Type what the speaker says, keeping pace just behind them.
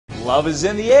Love is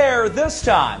in the air this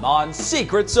time on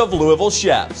Secrets of Louisville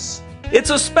Chefs. It's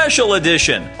a special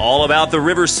edition, all about the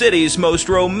River City's most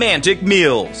romantic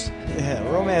meals. Yeah,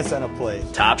 romance on a plate.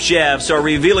 Top chefs are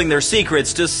revealing their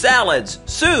secrets to salads,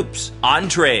 soups,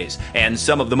 entrees, and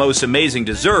some of the most amazing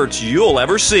desserts you'll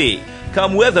ever see.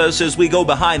 Come with us as we go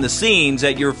behind the scenes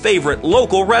at your favorite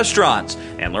local restaurants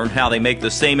and learn how they make the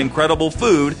same incredible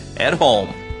food at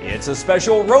home. It's a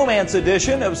special romance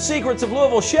edition of Secrets of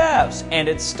Louisville Chefs, and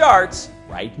it starts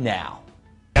right now.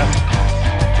 It's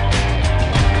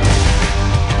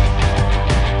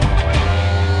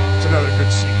another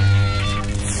good secret.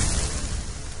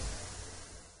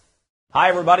 Hi,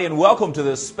 everybody, and welcome to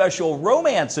this special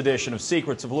romance edition of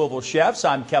Secrets of Louisville Chefs.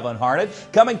 I'm Kevin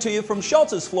Harnett, coming to you from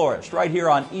Schultz's Florist, right here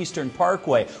on Eastern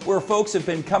Parkway, where folks have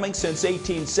been coming since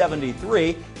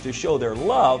 1873 to show their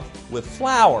love with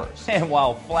flowers. And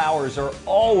while flowers are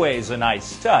always a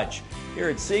nice touch, here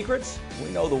at Secrets,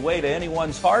 we know the way to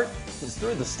anyone's heart is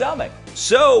through the stomach.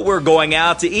 So we're going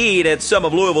out to eat at some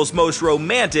of Louisville's most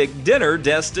romantic dinner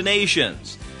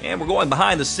destinations. And we're going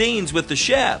behind the scenes with the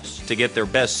chefs to get their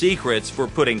best secrets for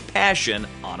putting passion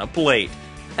on a plate.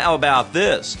 How about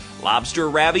this? Lobster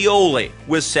ravioli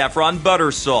with saffron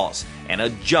butter sauce and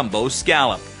a jumbo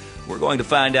scallop. We're going to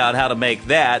find out how to make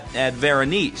that at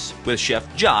Veronese with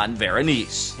Chef John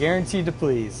Veronese. Guaranteed to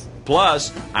please.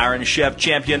 Plus, Iron Chef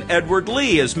champion Edward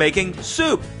Lee is making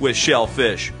soup with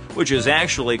shellfish, which is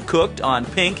actually cooked on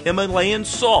pink Himalayan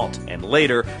salt. And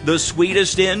later, the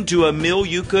sweetest end to a meal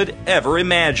you could ever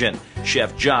imagine.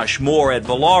 Chef Josh Moore at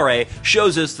Valare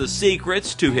shows us the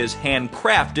secrets to his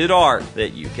handcrafted art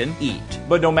that you can eat.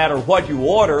 But no matter what you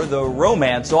order, the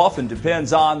romance often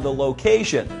depends on the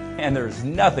location. And there's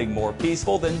nothing more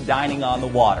peaceful than dining on the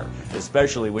water,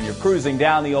 especially when you're cruising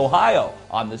down the Ohio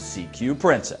on the CQ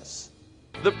Princess.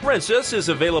 The Princess is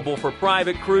available for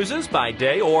private cruises by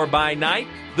day or by night.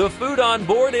 The food on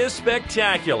board is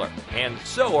spectacular, and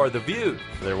so are the views.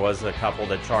 There was a couple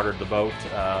that chartered the boat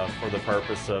for the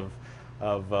purpose of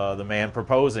the man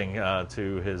proposing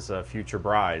to his future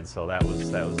bride, so that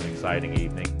was an exciting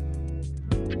evening.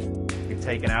 We've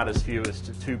taken out as few as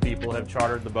 2 people have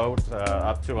chartered the boat,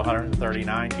 up to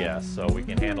 139 guests, so we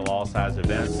can handle all size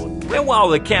events. And while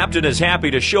the captain is happy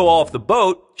to show off the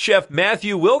boat, Chef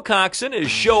Matthew Wilcoxon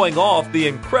is showing off the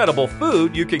incredible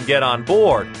food you can get on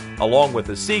board, along with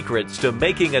the secrets to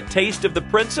making a taste of the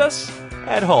Princess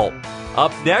at home.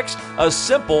 Up next, a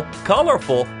simple,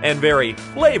 colorful, and very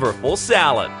flavorful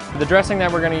salad. The dressing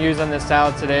that we're going to use on this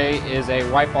salad today is a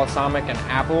white balsamic and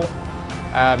apple.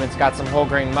 It's got some whole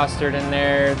grain mustard in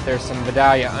there, there's some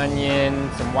Vidalia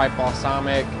onion, some white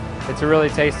balsamic. It's a really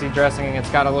tasty dressing. It's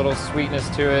got a little sweetness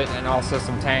to it and also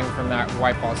some tang from that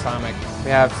white balsamic.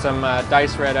 We have some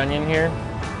diced red onion here.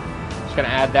 Just gonna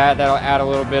add that. That'll add a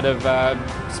little bit of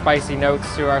spicy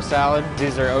notes to our salad.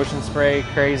 These are Ocean Spray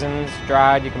craisins,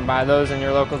 dried. You can buy those in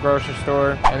your local grocery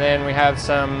store. And then we have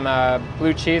some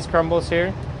blue cheese crumbles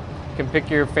here. You can pick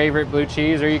your favorite blue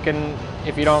cheese, or you can,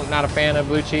 if you're not a fan of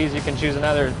blue cheese, you can choose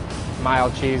another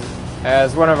mild cheese.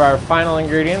 As one of our final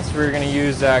ingredients, we're going to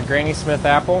use Granny Smith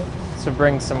apple to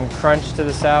bring some crunch to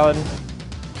the salad.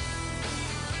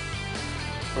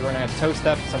 We're going to toast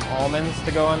up some almonds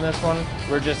to go on this one.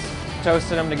 We're just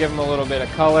toasting them to give them a little bit of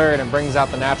color, and it brings out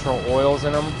the natural oils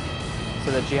in them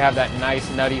so that you have that nice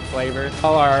nutty flavor.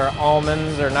 All our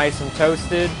almonds are nice and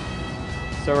toasted.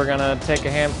 So we're gonna take a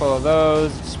handful of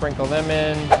those, sprinkle them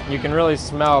in. You can really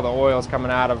smell the oils coming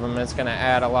out of them. It's gonna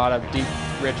add a lot of deep,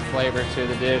 rich flavor to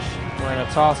the dish. We're gonna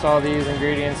toss all these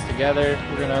ingredients together.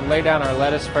 We're gonna lay down our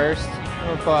lettuce first.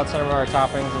 We'll pull out some of our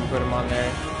toppings and put them on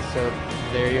there. So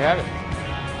there you have it.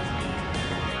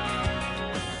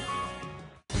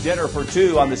 Dinner for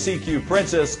 2 on the CQ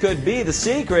Princess could be the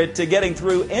secret to getting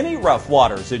through any rough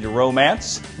waters in your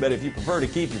romance. But if you prefer to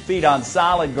keep your feet on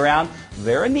solid ground,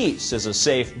 Veronese is a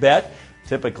safe bet,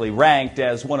 typically ranked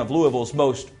as one of Louisville's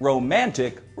most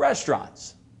romantic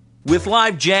restaurants. With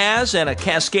live jazz and a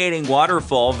cascading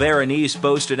waterfall, Veronese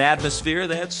boasts an atmosphere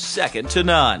that's second to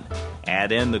none.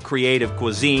 Add in the creative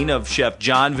cuisine of Chef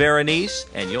John Veronese,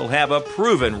 and you'll have a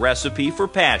proven recipe for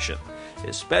passion,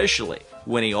 especially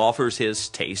when he offers his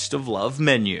Taste of Love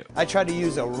menu. I try to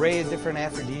use an array of different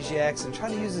aphrodisiacs and try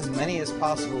to use as many as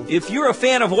possible. If you're a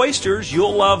fan of oysters,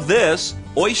 you'll love this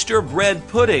oyster bread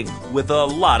pudding with a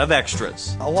lot of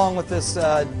extras. Along with this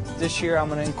year, I'm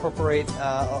going to incorporate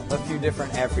a few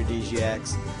different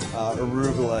aphrodisiacs.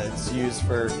 Arugula, it's used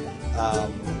for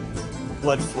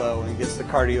blood flow and gets the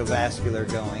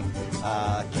cardiovascular going.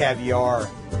 Caviar,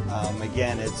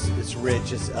 again, it's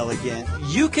rich, it's elegant.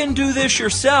 You can do this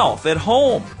yourself at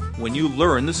home when you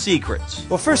learn the secrets.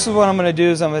 Well, first of all, what I'm going to do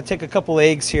is I'm going to take a couple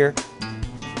eggs here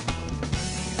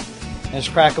and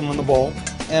just crack them in the bowl.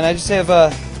 And I just have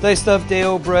a diced up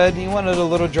day-old bread. You want it a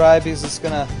little dry because it's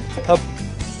going to help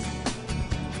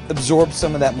absorb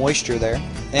some of that moisture there.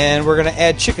 And we're going to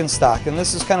add chicken stock. And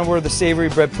this is kind of where the savory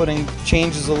bread pudding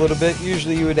changes a little bit.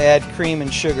 Usually you would add cream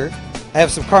and sugar. I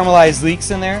have some caramelized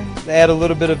leeks in there to add a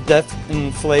little bit of depth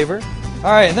and flavor.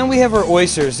 All right, and then we have our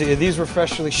oysters. These were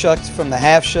freshly shucked from the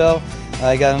half shell.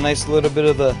 I got a nice little bit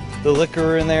of the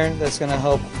liquor in there that's going to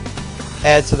help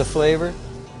add to the flavor.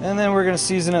 And then we're going to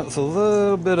season it with a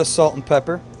little bit of salt and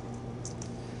pepper.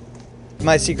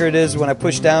 My secret is when I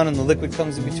push down and the liquid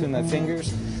comes in between my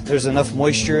fingers, there's enough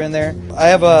moisture in there. I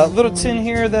have a little tin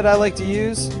here that I like to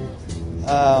use.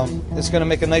 It's going to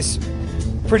make a nice,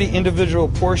 pretty individual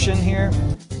portion here.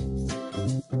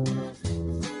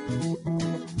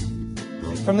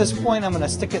 From this point, I'm going to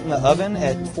stick it in the oven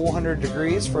at 400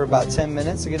 degrees for about 10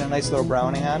 minutes to get a nice little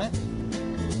browning on it.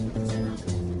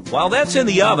 While that's in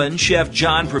the oven, Chef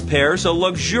John prepares a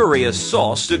luxurious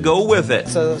sauce to go with it.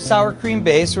 So sour cream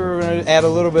base, we're going to add a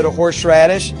little bit of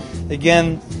horseradish.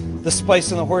 Again, the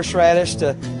spice in the horseradish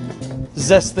to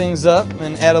zest things up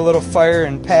and add a little fire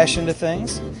and passion to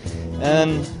things.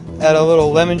 And add a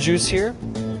little lemon juice here.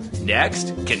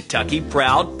 Next, Kentucky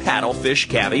Proud paddlefish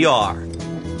caviar.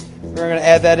 We're going to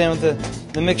add that in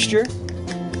with the mixture.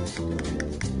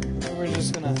 We're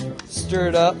just going to stir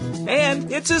it up.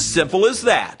 And it's as simple as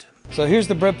that. So here's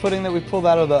the bread pudding that we pulled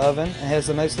out of the oven. It has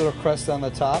a nice little crust on the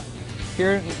top.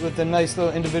 Here, with the nice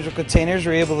little individual containers,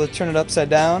 we're able to turn it upside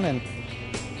down and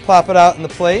plop it out in the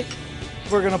plate.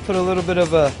 We're going to put a little bit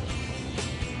of a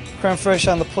creme fraiche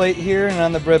on the plate here and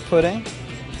on the bread pudding.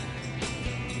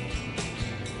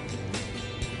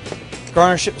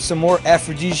 Garnish it with some more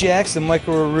aphrodisiacs, the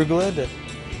micro arugula, to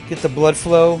get the blood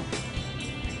flow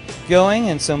going,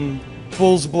 and some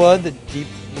bull's blood, the deep,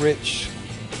 rich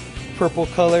purple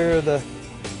color of the.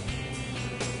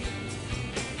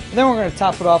 And then we're going to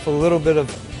top it off with a little bit of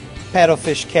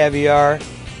paddlefish caviar.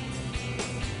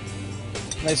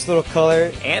 Nice little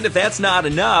color. And if that's not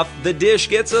enough, the dish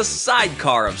gets a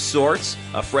sidecar of sorts.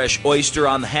 A fresh oyster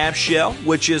on the half shell,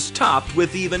 which is topped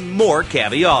with even more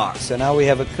caviar. So now we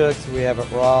have it cooked, we have it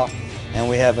raw, and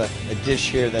we have a dish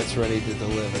here that's ready to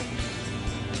deliver.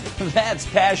 That's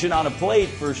passion on a plate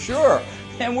for sure.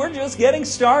 And we're just getting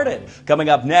started. Coming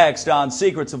up next on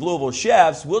Secrets of Louisville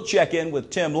Chefs, we'll check in with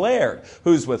Tim Laird,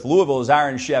 who's with Louisville's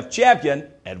Iron Chef champion,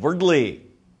 Edward Lee.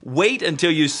 Wait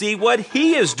until you see what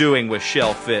he is doing with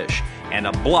shellfish and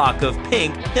a block of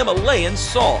pink Himalayan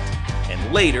salt.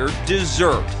 And later,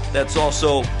 dessert. That's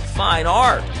also fine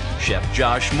art. Chef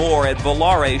Josh Moore at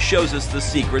Volare shows us the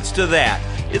secrets to that.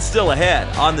 It's still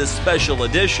ahead on this special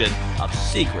edition of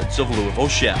Secrets of Louisville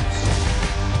Chefs.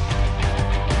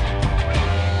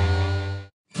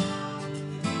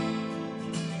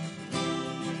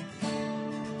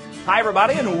 Hi,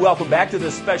 everybody, and welcome back to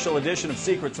this special edition of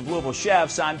Secrets of Louisville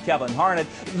Chefs. I'm Kevin Harnett.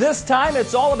 This time,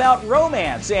 it's all about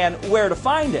romance and where to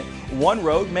find it. One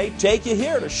road may take you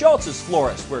here to Schultz's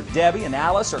Florist, where Debbie and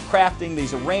Alice are crafting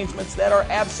these arrangements that are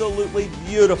absolutely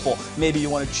beautiful. Maybe you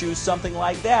want to choose something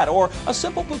like that, or a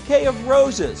simple bouquet of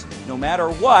roses. No matter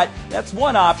what, that's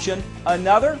one option.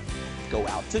 Another, go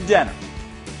out to dinner.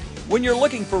 When you're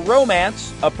looking for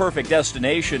romance, a perfect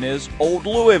destination is Old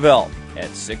Louisville at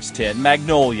 610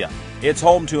 Magnolia. It's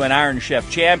home to an Iron Chef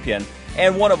champion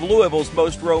and one of Louisville's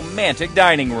most romantic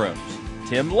dining rooms.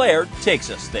 Tim Laird takes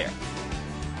us there.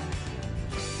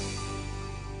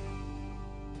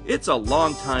 It's a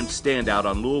long-time standout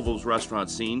on Louisville's restaurant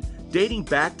scene, dating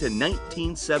back to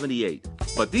 1978.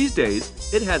 But these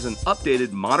days, it has an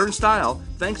updated modern style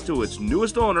thanks to its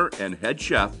newest owner and head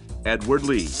chef, Edward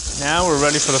Lee. Now we're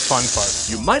ready for the fun part.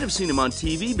 You might have seen him on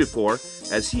TV before,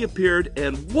 as he appeared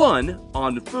and won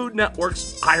on Food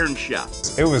Network's Iron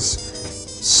Chef. It was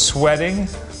sweating,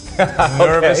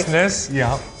 nervousness,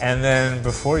 Yeah. and then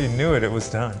before you knew it, it was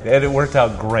done. And it worked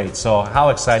out great. So how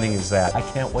exciting is that? I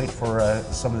can't wait for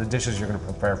some of the dishes you're going to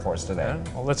prepare for us today.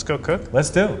 Well, let's go cook. Let's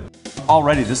do.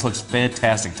 Already, this looks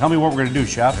fantastic. Tell me what we're going to do,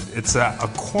 Chef. It's a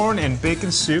corn and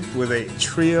bacon soup with a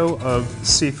trio of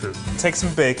seafood. Take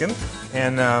some bacon,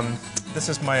 and this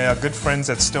is my good friends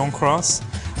at Stone Cross.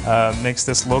 Makes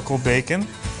this local bacon,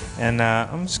 and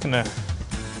I'm just going to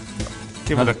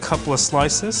give it a couple of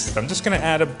slices. I'm just going to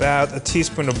add about a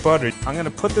teaspoon of butter. I'm going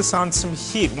to put this on some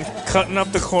heat. I'm cutting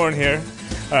up the corn here.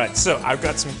 All right, so I've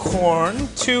got some corn,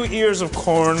 2 ears of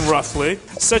corn roughly.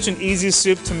 Such an easy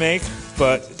soup to make,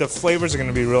 but the flavors are going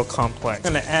to be real complex.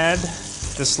 I'm going to add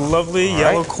this lovely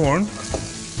yellow corn.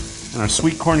 And our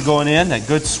sweet corn going in, that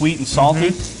good sweet and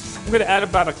salty. I'm going to add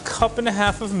about 1.5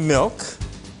 cups of milk.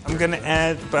 I'm going to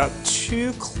add about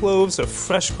 2 cloves of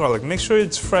fresh garlic. Make sure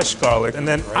it's fresh garlic. And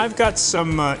then I've got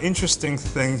some interesting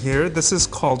thing here. This is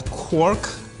called quark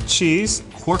cheese.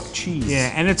 Quark cheese.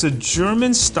 Yeah, and it's a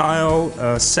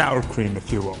German-style sour cream,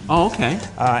 if you will. Oh, okay.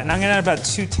 And I'm going to add about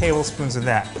 2 tablespoons of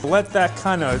that. Let that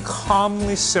kind of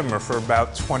calmly simmer for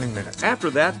about 20 minutes. After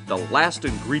that, the last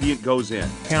ingredient goes in.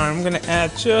 And I'm going to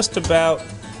add just about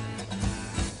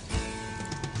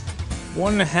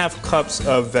 1.5 cups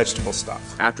of vegetable stock.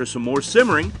 After some more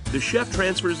simmering, the chef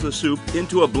transfers the soup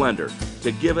into a blender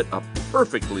to give it a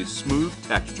perfectly smooth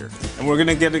texture. And we're going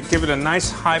to give it a nice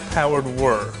high-powered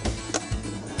whir.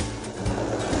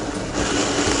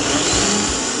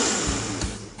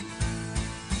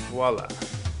 Voila.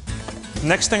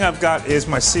 Next thing I've got is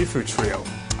my seafood trio.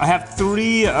 I have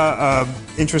 3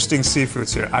 interesting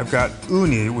seafoods here. I've got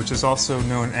uni, which is also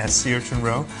known as sea urchin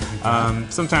roe.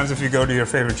 Sometimes if you go to your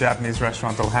favorite Japanese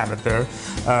restaurant, they'll have it there.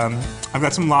 I've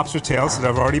got some lobster tails that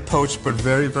I've already poached, but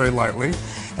very, very lightly.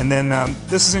 And then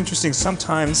this is interesting.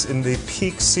 Sometimes in the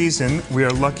peak season, we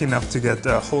are lucky enough to get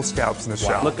whole scallops in the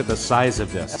shell. Look at the size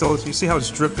of this. So you see how it's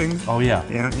dripping? Oh, yeah.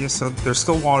 Yeah, so there's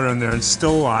still water in there. It's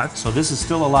still alive. So this is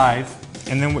still alive.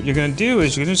 And then what you're going to do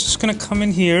is you're just going to come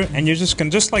in here and you're just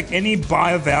going to, just like any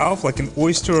bivalve, like an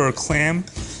oyster or a clam,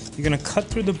 you're going to cut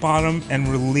through the bottom and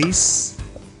release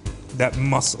that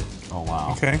muscle. Oh,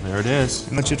 wow. Okay? There it is.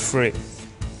 And let it free.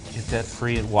 Get that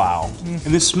free. Wow. And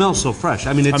this smells so fresh.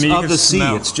 I mean, it's you of can the sea.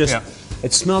 smell. It's just, Yeah.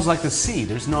 it smells like the sea.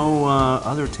 There's no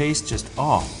other taste, just,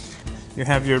 oh. You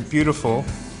have your beautiful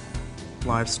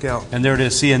live scallop. And there it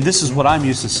is. See, and this is what I'm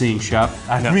used to seeing, Chef.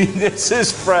 I Yeah. mean, this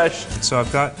is fresh. So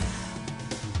I've got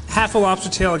half a lobster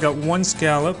tail, I've got 1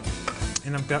 scallop,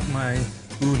 and I've got my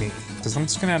uni. So I'm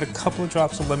just going to add a couple of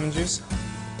drops of lemon juice.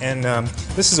 And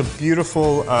this is a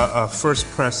beautiful first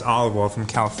press olive oil from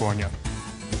California.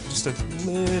 Just a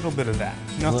little bit of that.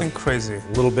 Nothing crazy.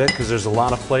 A little bit, because there's a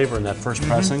lot of flavor in that first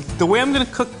pressing. The way I'm going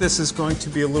to cook this is going to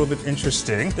be a little bit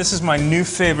interesting. This is my new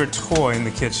favorite toy in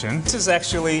the kitchen. This is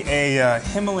actually a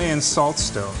Himalayan salt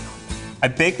stone. I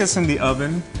bake this in the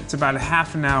oven. It's about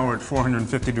 ½ an hour at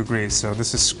 450 degrees, so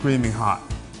this is screaming hot.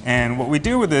 And what we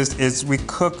do with this is we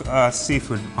cook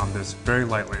seafood on this very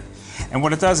lightly. And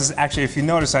what it does is, actually, if you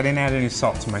notice, I didn't add any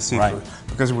salt to my seafood. Right.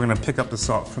 Because we're going to pick up the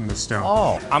salt from the stone.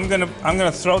 Oh. I'm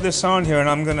gonna throw this on here, and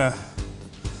I'm gonna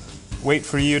wait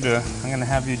for you to. I'm gonna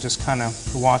have you just kind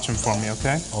of watch them for me,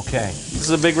 okay? Okay. This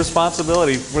is a big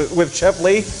responsibility with Chef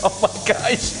Lee. Oh my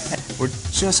gosh. We're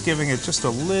just giving it just a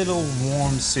little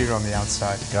warm sear on the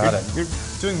outside. Got it. You're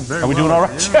doing very well. Are we doing all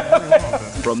right, Yeah, really well with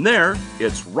that. From there,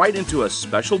 it's right into a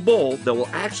special bowl that will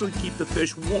actually keep the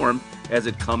fish warm as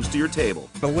it comes to your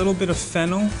table. A little bit of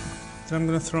fennel that I'm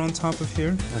going to throw on top of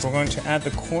here. We're going to add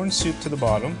the corn soup to the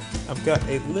bottom. I've got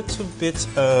a little bit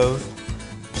of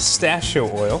pistachio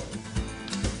oil.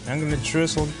 I'm going to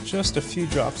drizzle just a few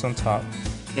drops on top.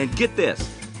 And get this,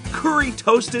 curry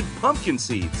toasted pumpkin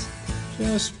seeds.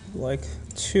 Just like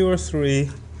 2 or 3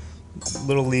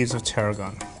 little leaves of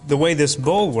tarragon. The way this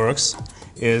bowl works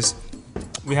is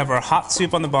we have our hot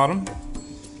soup on the bottom.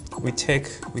 We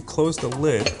close the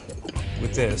lid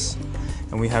with this,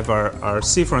 and we have our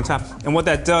seafood on top. And what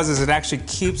that does is it actually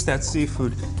keeps that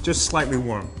seafood just slightly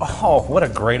warm. Oh, what a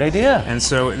great idea. And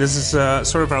so this is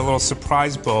sort of our little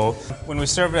surprise bowl. When we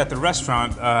serve it at the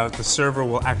restaurant, the server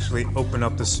will actually open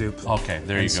up the soup. Okay,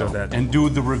 there you so go. that- And do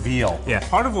the reveal. Yeah.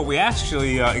 Part of what we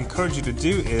actually encourage you to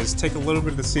do is take a little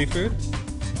bit of the seafood,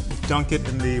 dunk it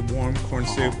in the warm corn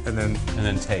soup, and then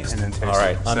taste. And then taste All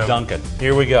right, it. So- undunk it.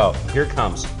 Here we go. Here it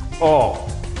comes. Oh,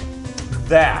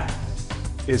 that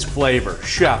is flavor.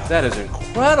 Chef, that is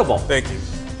incredible. Thank you.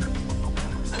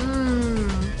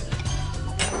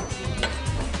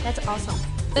 That's awesome.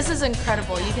 This is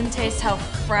incredible. You can taste how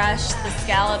fresh the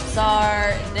scallops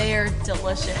are. They are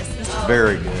delicious. This is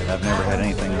Very good. I've never had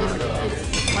anything like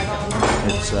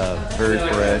it. It's very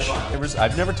fresh.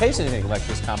 I've never tasted anything like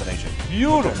this combination.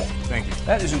 Beautiful. Thank you.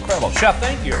 That is incredible. Chef,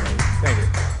 thank you. Thank you.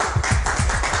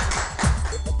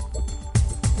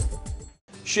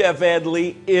 Chef Ed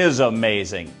Lee is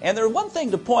amazing. And there's one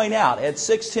thing to point out. At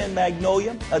 610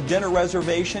 Magnolia, a dinner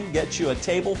reservation gets you a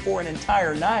table for an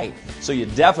entire night. So you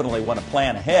definitely want to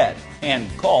plan ahead and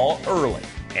call early.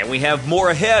 And we have more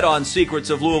ahead on Secrets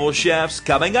of Louisville Chefs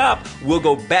coming up. We'll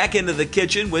go back into the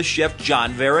kitchen with Chef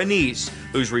John Veronese,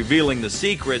 who's revealing the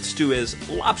secrets to his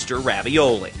lobster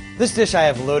ravioli. This dish I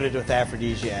have loaded with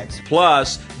aphrodisiacs.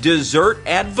 Plus, dessert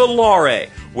at Valare,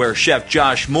 where Chef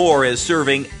Josh Moore is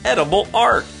serving edible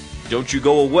art. Don't you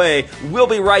go away. We'll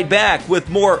be right back with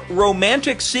more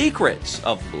romantic secrets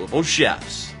of Louisville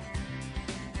chefs.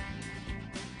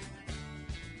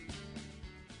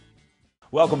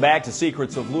 Welcome back to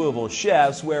Secrets of Louisville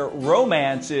Chefs, where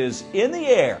romance is in the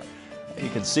air. You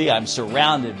can see I'm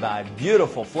surrounded by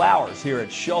beautiful flowers here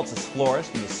at Schultz's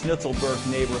Florist in the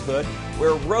Snitzelberg neighborhood,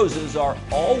 where roses are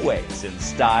always in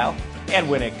style. And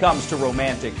when it comes to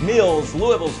romantic meals,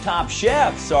 Louisville's top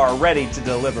chefs are ready to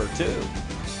deliver too.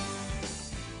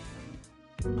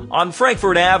 On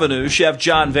Frankfort Avenue, Chef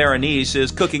John Veronese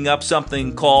is cooking up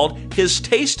something called his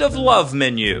Taste of Love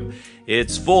menu.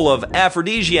 It's full of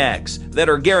aphrodisiacs that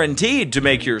are guaranteed to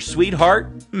make your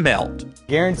sweetheart melt.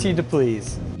 Guaranteed to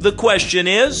please. The question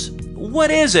is, what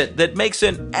is it that makes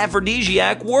an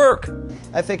aphrodisiac work?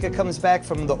 I think it comes back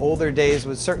from the older days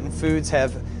when certain foods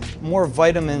have more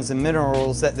vitamins and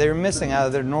minerals that they're missing out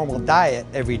of their normal diet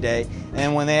every day.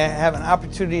 And when they have an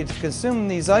opportunity to consume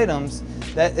these items,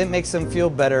 that it makes them feel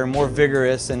better, more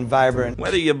vigorous and vibrant.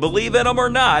 Whether you believe in them or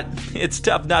not, it's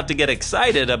tough not to get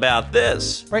excited about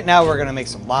this. Right now we're going to make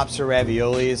some lobster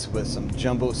raviolis with some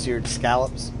jumbo seared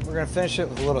scallops. We're going to finish it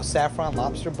with a little saffron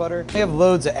lobster butter. We have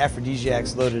loads of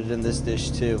aphrodisiacs loaded in this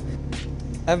dish too.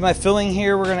 I have my filling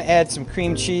here. We're going to add some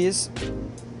cream cheese,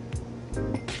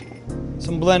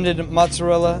 some blended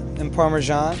mozzarella and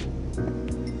Parmesan,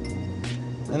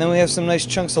 and then we have some nice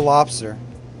chunks of lobster.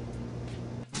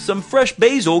 Some fresh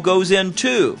basil goes in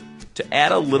too, to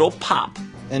add a little pop.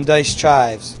 And diced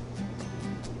chives.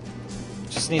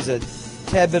 Just needs a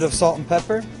tad bit of salt and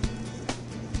pepper.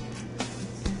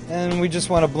 And we just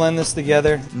want to blend this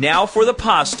together. Now for the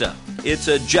pasta. It's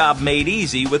a job made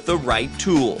easy with the right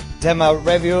tool. I have my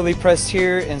ravioli pressed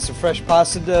here and some fresh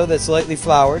pasta dough that's lightly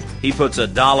floured. He puts a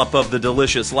dollop of the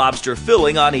delicious lobster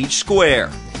filling on each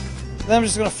square. Then I'm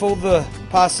just going to fold the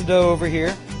pasta dough over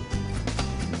here.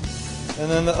 And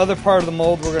then the other part of the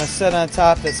mold we're going to set on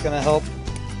top that's going to help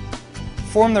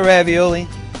form the ravioli.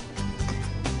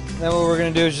 Then what we're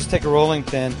going to do is just take a rolling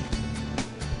pin.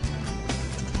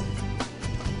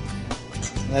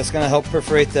 And that's going to help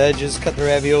perforate the edges, cut the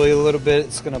ravioli a little bit.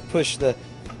 It's going to push the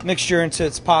mixture into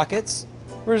its pockets.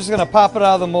 We're just going to pop it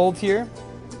out of the mold here.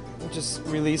 And just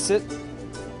release it.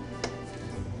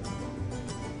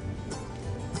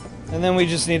 And then we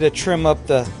just need to trim up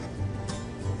the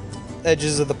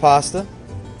edges of the pasta.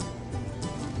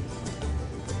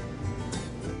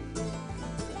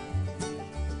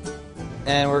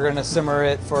 And we're going to simmer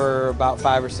it for about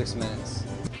 5 or 6 minutes.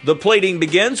 The plating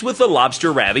begins with the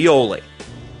lobster ravioli.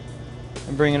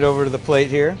 And bring it over to the plate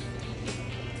here.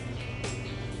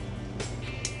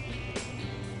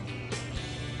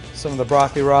 Some of the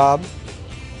broccoli rabe.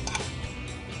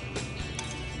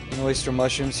 And oyster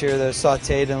mushrooms here that are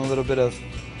sauteed in a little bit of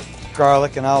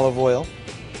garlic and olive oil.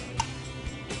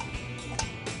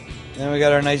 Then we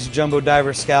got our nice jumbo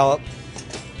diver scallop.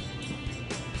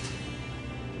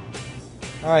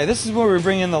 Alright, this is where we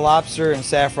bring in the lobster and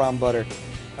saffron butter.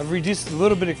 I've reduced a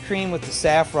little bit of cream with the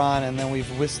saffron, and then we've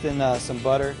whisked in some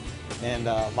butter and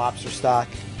lobster stock.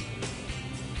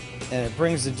 And it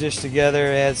brings the dish together,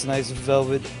 adds nice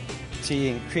velvety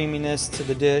and creaminess to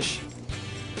the dish.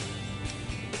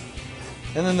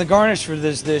 And then the garnish for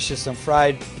this dish is some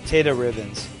fried potato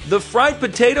ribbons. The fried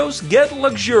potatoes get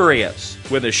luxurious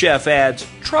when the chef adds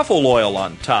truffle oil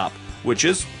on top, which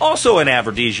is also an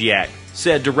aphrodisiac,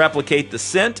 said to replicate the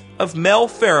scent of male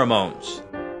pheromones.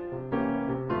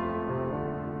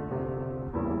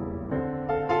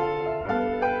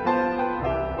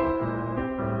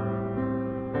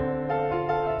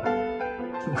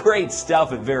 Great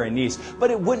stuff at Veronese, but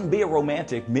it wouldn't be a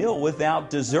romantic meal without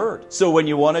dessert. So when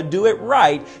you want to do it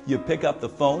right, you pick up the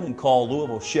phone and call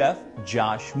Louisville chef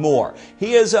Josh Moore.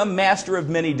 He is a master of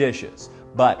many dishes,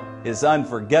 but his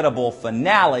unforgettable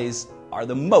finales are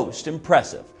the most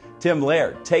impressive. Tim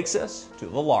Laird takes us to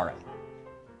Valari.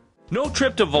 No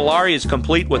trip to Valari is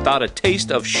complete without a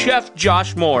taste of Chef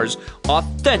Josh Moore's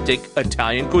authentic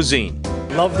Italian cuisine.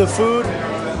 Love the food.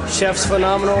 Chef's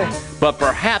phenomenal. But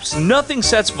perhaps nothing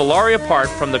sets Valari apart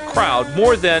from the crowd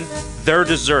more than their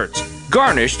desserts,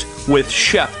 garnished with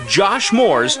Chef Josh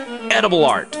Moore's edible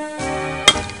art.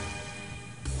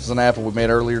 This is an apple we made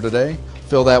earlier today.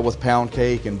 Fill that with pound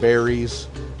cake and berries.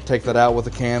 Take that out with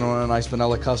a can and a nice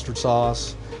vanilla custard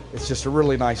sauce. It's just a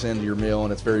really nice end to your meal,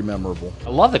 and it's very memorable. I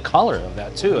love the color of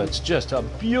that too. It's just a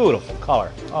beautiful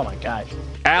color. Oh my gosh.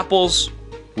 Apples,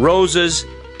 roses,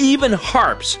 even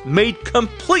harps made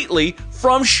completely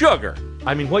from sugar.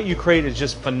 I mean, what you create is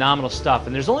just phenomenal stuff,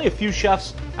 and there's only a few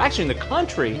chefs actually in the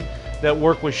country that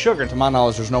work with sugar. To my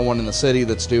knowledge, there's no one in the city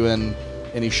that's doing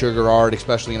any sugar art,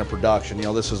 especially in a production. You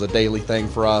know, this is a daily thing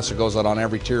for us. It goes out on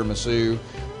every tiramisu,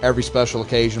 every special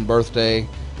occasion, birthday,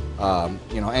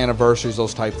 anniversaries,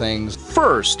 those type things.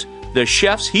 First, the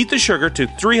chefs heat the sugar to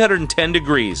 310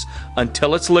 degrees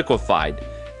until it's liquefied.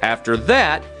 After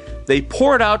that, they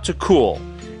pour it out to cool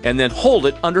and then hold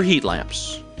it under heat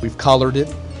lamps. We've colored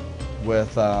it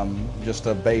with just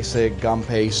a basic gum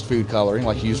paste food coloring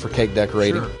like you use for cake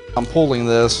decorating. Sure. I'm pulling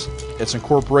this, it's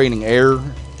incorporating air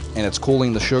and it's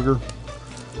cooling the sugar,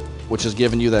 which is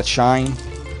giving you that shine.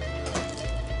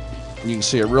 And you can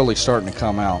see it really starting to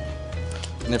come out.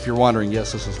 And if you're wondering,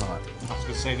 yes, this is hot. I was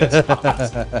going to say that's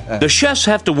hot. The chefs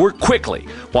have to work quickly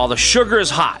while the sugar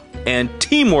is hot, and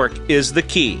teamwork is the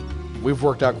key. We've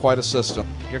worked out quite a system.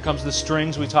 Here comes the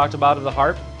strings we talked about of the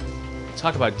harp.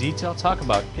 Talk about detail, talk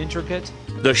about intricate.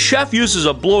 The chef uses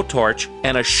a blowtorch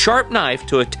and a sharp knife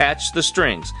to attach the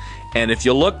strings. And if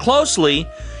you look closely,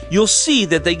 you'll see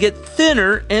that they get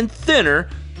thinner and thinner,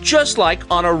 just like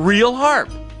on a real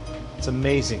harp. It's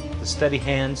amazing, the steady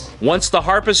hands. Once the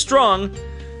harp is strung,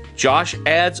 Josh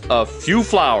adds a few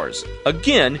flowers,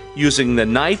 again using the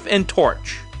knife and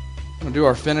torch. I'm going to do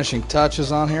our finishing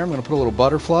touches on here. I'm going to put a little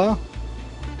butterfly,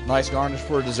 nice garnish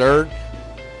for a dessert,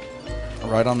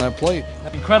 right on that plate.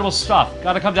 Incredible stuff.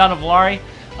 Got to come down to Valari,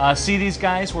 see these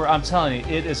guys where I'm telling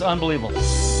you, it is unbelievable.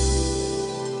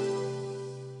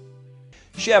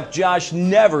 Chef Josh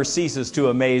never ceases to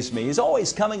amaze me. He's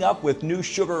always coming up with new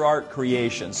sugar art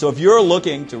creations. So if you're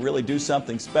looking to really do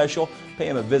something special, pay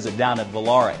him a visit down at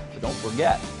Valari. But don't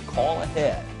forget, call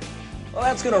ahead. Well,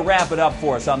 that's going to wrap it up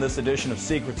for us on this edition of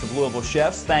Secrets of Louisville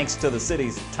Chefs. Thanks to the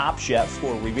city's top chefs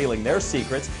for revealing their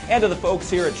secrets, and to the folks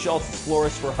here at Schultz's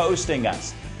Florist for hosting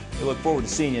us. We look forward to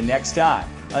seeing you next time.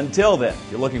 Until then,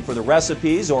 if you're looking for the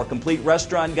recipes or complete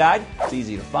restaurant guide, it's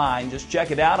easy to find. Just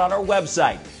check it out on our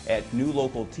website at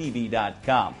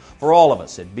newlocaltv.com. For all of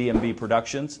us at B&B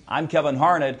Productions, I'm Kevin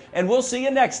Harned, and we'll see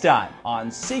you next time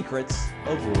on Secrets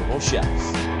of Louisville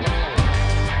Chefs.